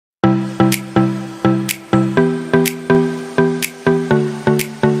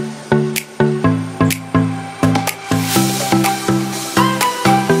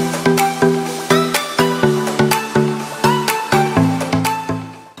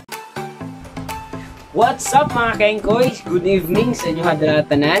What's up mga kengkoy? Good evening sa inyo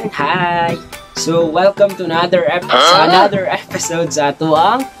tanan. Hi! So, welcome to another episode sa ato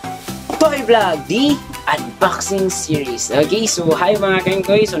ang ToyVlog-2 unboxing series. Okay, so hi mga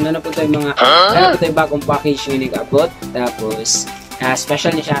kengkoy. So, na po tayo bagong package yung nag-abot. Tapos,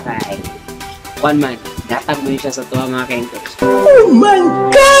 special niya siya kay one man. Datag mo siya sa tuwa mga kengkoy. Oh my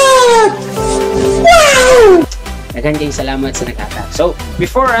God! Wow! Daghang kayong salamat sa naghatag. So,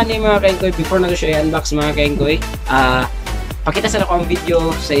 before mga kengkoy, before nag-show i-unbox mga kengkoy, pakita sa ako ang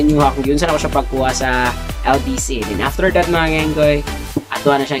video sa inyo kung yun saan ako siya pagkuha sa LDC. Then after that mga kengkoy,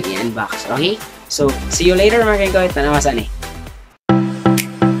 atuwa na siyang i-unbox. Okay? So, see you later mga kengkoy. Tanawasan eh.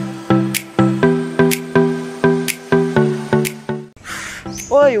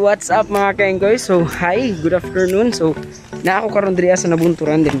 Oy, what's up mga kengkoy? So, hi, good afternoon. So, na ako karon diri sa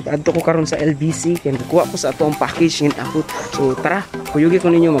nabunturan din. Adto ko karon sa LBC kay kuha ko sa ato ang package ngin abot. So, tara, kuyugi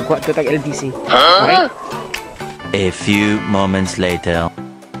ko ninyo magkuha to tag LBC. Okay? A few moments later.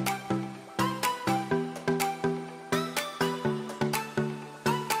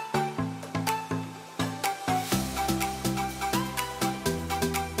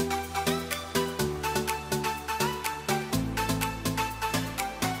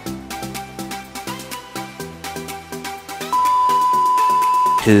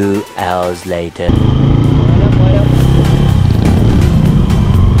 Two hours later.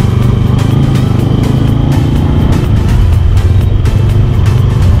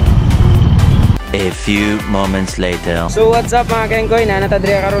 A few moments later. So what's up mga kengkoy?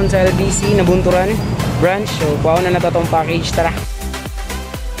 Nanatadriya karon sa LBC Nabunturan branch. So kuha na natong package, tara.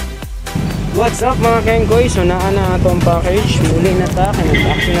 What's up mga kengkoy? So naa na atong package. Muli na ta kay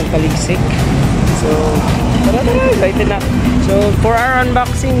nag-action nagkaligsik. So tara, excited na. So for our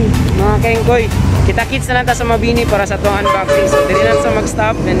unboxing mga kengkoy, kita-kits na nata sa Mabini para sa atong unboxing. So dili na sa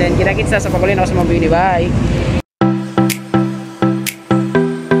mag-stop and then kita-kits na sa pagulin ako sa Mabini. Bye!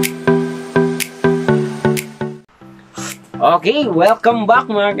 Okay, welcome back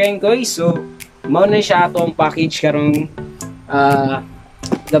mga kengkoy. So, mao na siya atong package karong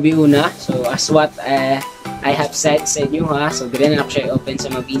gabi una. So, as what I have said sa inyo ha. So, dire na ako siya i-open sa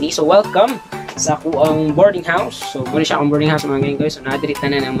Mabini. So, welcome sa kuang boarding house. So, muna siya akong boarding house mga kengkoy. So, nadirita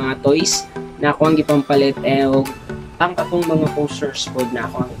na ng mga toys na ako ang gipampalit. Ang katong mga posters po na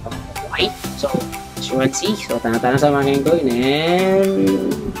ako ang gipampalit. So, as you can see. So, tanang-tanang sa mga kengkoy.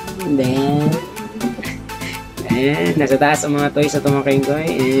 And then nasa taas ang mga toys sa mga kengkoy.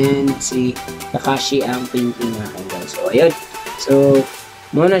 And si Takashi ang painting mga kengkoy. So, ayun. So,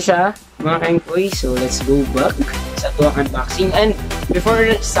 muna siya mga kengkoy. So, let's go back sa tuwang unboxing. And before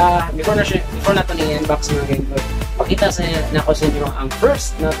na ito ni-unbox mga kengkoy, pakita na ko sa inyo ang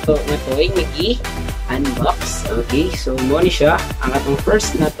first na toy nag-i-unbox. Okay, so muna siya ang atong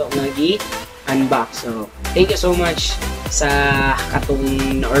first na to nag-i-unbox. So, thank you so much sa katong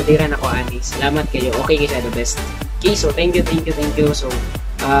na-orderan ako ani. Salamat kayo. Okay kayo the best. Okay, so thank you. So,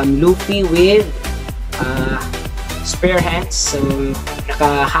 Luffy with spare hands. So,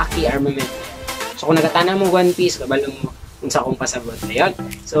 naka-hockey armament. So, kung nagatana mo One Piece, kabalong mo kung sa akong pasabot. Ayun.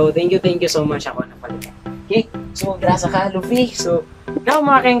 So, thank you so much ako na pala. Okay, so, grasa ka, Luffy. So, now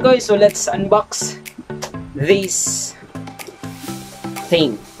mga kengkoy, so let's unbox this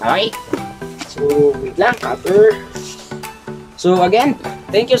thing. Alright? So, wait lang, cover. So again,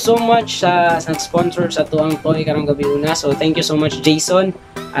 thank you so much sa nag-sponsor sa tuang toy karong gabi una. So thank you so much Jason,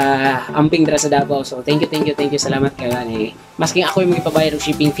 amping dra sa Davao. So thank you. Salamat kayo ani. Masking ako yung magipabayad og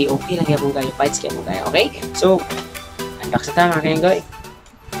shipping fee, okay lang gyapon kayo, fights kayo kayo. Okay? So unbox ta mga kengkoy.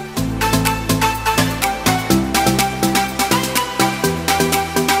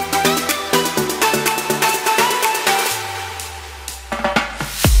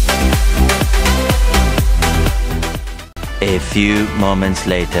 A few moments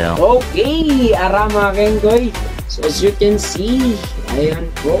later. Okay, ara mga kengkoy. So as you can see, ayan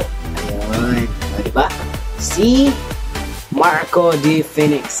po. Ayan. Diba? Si Marco D.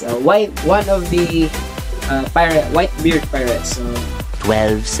 Phoenix. One of the Whitebeard pirates. So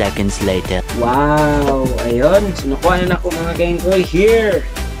 12 seconds later. Wow! Ayun. So nakuha na ako mga kengkoy. Here!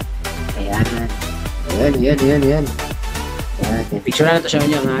 Ayan. Ayan. Picture na ito siya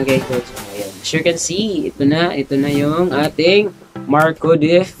niya mga kengkoy. So, ayan. As you can see, ito na yung ating Marco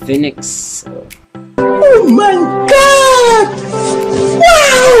D. Phoenix. So, oh my God!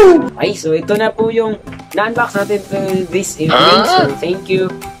 Wow! Ay, so ito na po yung na-unbox natin this evening. So,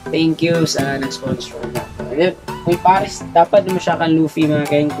 thank you sa nag-sponsor na. Ayun, may pares, dapat mo siya kang Luffy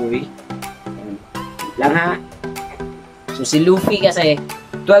mga kengkoy. Lang ha. So, si Luffy kasi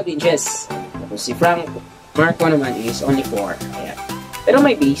 12 inches. Tapos si Marco naman is only 4. Ayan. Pero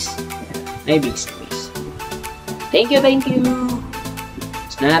may base. May base. Thank you.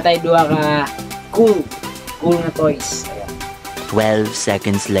 So na tayo duha ka cool na toys. Ayan. 12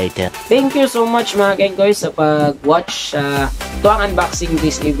 seconds later. Thank you so much mga Kenkoy sa pag-watch ito ang unboxing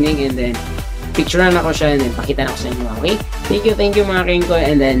this evening, and then picturean ako siya and then pakita na ako sa inyo. Okay? Thank you mga Kenkoy,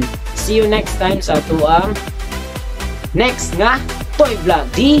 and then see you next time sa tuang next nga Toy Vlog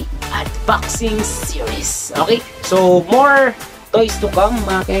D unboxing series. Okay? So more toys to come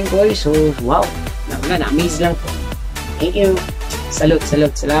mga Kenkoy. So wow, na-amaze lang po. Thank you. Salute.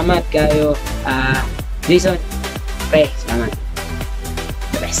 Salamat kayo. Jason, pre, salamat.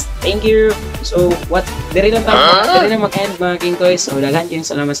 The best. Thank you. So, diri lang mag-end mga Kenkoy. So, daghan yung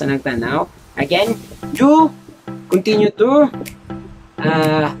salamat sa nagtanaw. Again, you continue to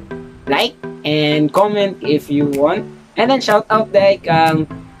like and comment if you want. And then, shout out dahil kang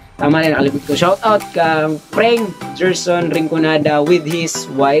tama rin, nakalibot ko. Shout out kang Frank Gerson Rinconada with his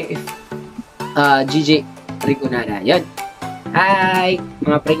wife, GJ Rinconada. Yan. Hi,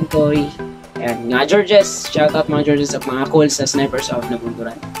 mga Pringkoy. Ayan, mga Georges. Shout out mga Georges at mga calls sa Snipers of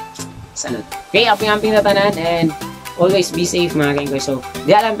Nabunduran. Salud. Okay, amping-amping na tanan, and always be safe mga Kenkoy. So,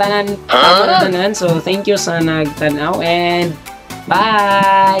 di alam tanan, tanan. So, thank you sa nagtanaw, and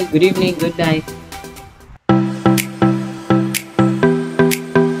bye! Good evening, good night.